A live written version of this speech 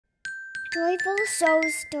Joyful Soul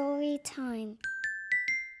Story Time.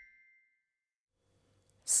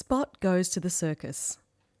 Spot Goes to the Circus.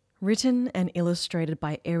 Written and illustrated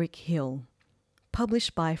by Eric Hill.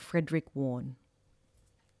 Published by Frederick Warne.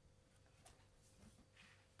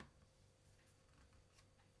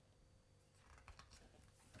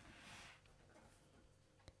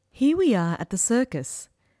 Here we are at the circus.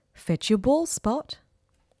 Fetch your ball, Spot.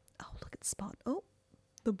 Oh, look at Spot. Oh,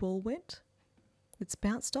 the ball went. It's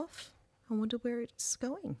bounced off. I wonder where it's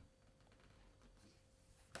going.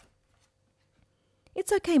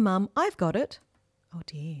 It's okay, Mum. I've got it. Oh,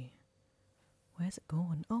 dear. Where's it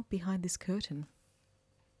gone? Oh, behind this curtain.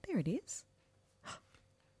 There it is.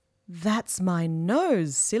 That's my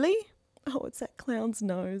nose, silly. Oh, it's that clown's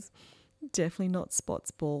nose. Definitely not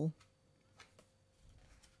Spot's ball.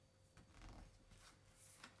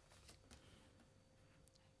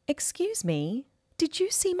 Excuse me, did you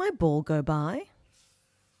see my ball go by?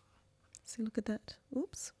 See, look at that.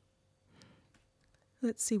 Oops.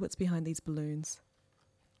 Let's see what's behind these balloons.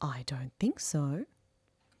 I don't think so.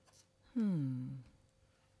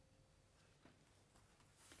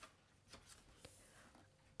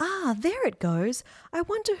 Ah, there it goes. I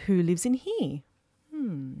wonder who lives in here.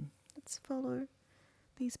 Let's follow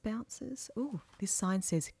these bouncers. Oh, this sign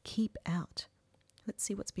says keep out. Let's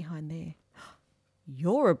see what's behind there.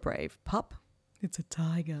 You're a brave pup. It's a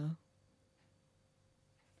tiger.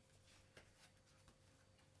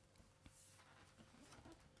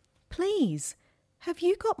 Please, have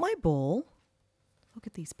you got my ball? Look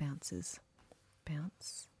at these bouncers.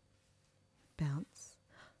 Bounce, bounce.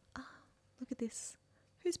 Ah, look at this.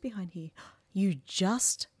 Who's behind here? You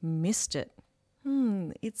just missed it.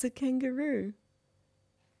 It's a kangaroo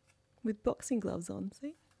with boxing gloves on,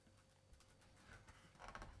 see?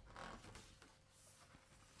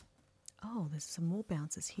 Oh, there's some more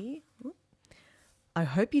bouncers here. Ooh. I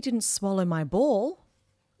hope you didn't swallow my ball.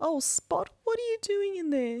 Oh, Spot, what are you doing in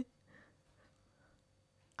there?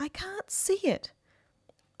 I can't see it.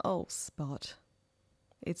 Oh, Spot.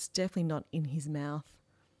 It's definitely not in his mouth.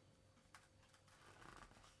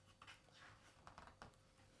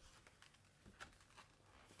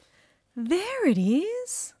 There it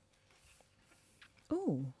is.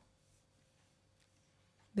 Oh.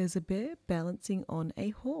 There's a bear balancing on a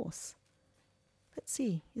horse. Let's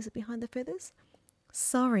see, is it behind the feathers?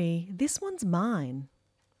 Sorry, this one's mine.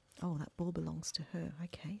 Oh, that ball belongs to her.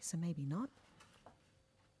 Okay, so maybe not.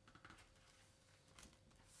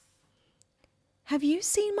 Have you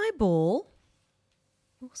seen my ball?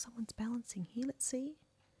 Oh, someone's balancing here. Let's see.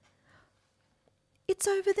 It's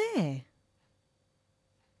over there.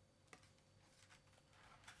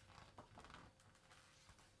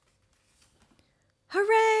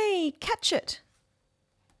 Hooray! Catch it!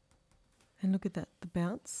 And look at that, the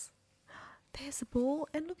bounce. There's the ball,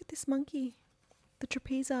 and look at this monkey, the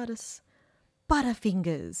trapeze artist.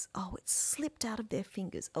 Butterfingers. Oh, it slipped out of their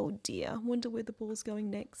fingers. Oh dear, I wonder where the ball's going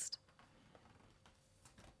next.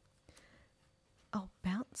 Oh,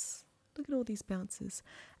 bounce. Look at all these bounces.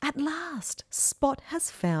 At last, Spot has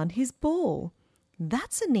found his ball.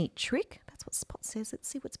 That's a neat trick. That's what Spot says. Let's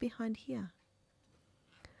see what's behind here.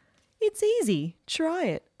 It's easy. Try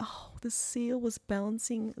it. Oh, the seal was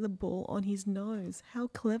balancing the ball on his nose. How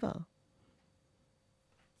clever.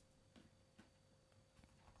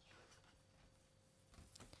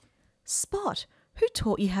 Spot, who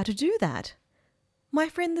taught you how to do that? My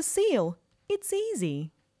friend the seal. It's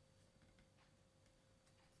easy.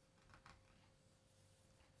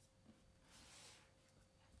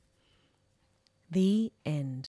 The end.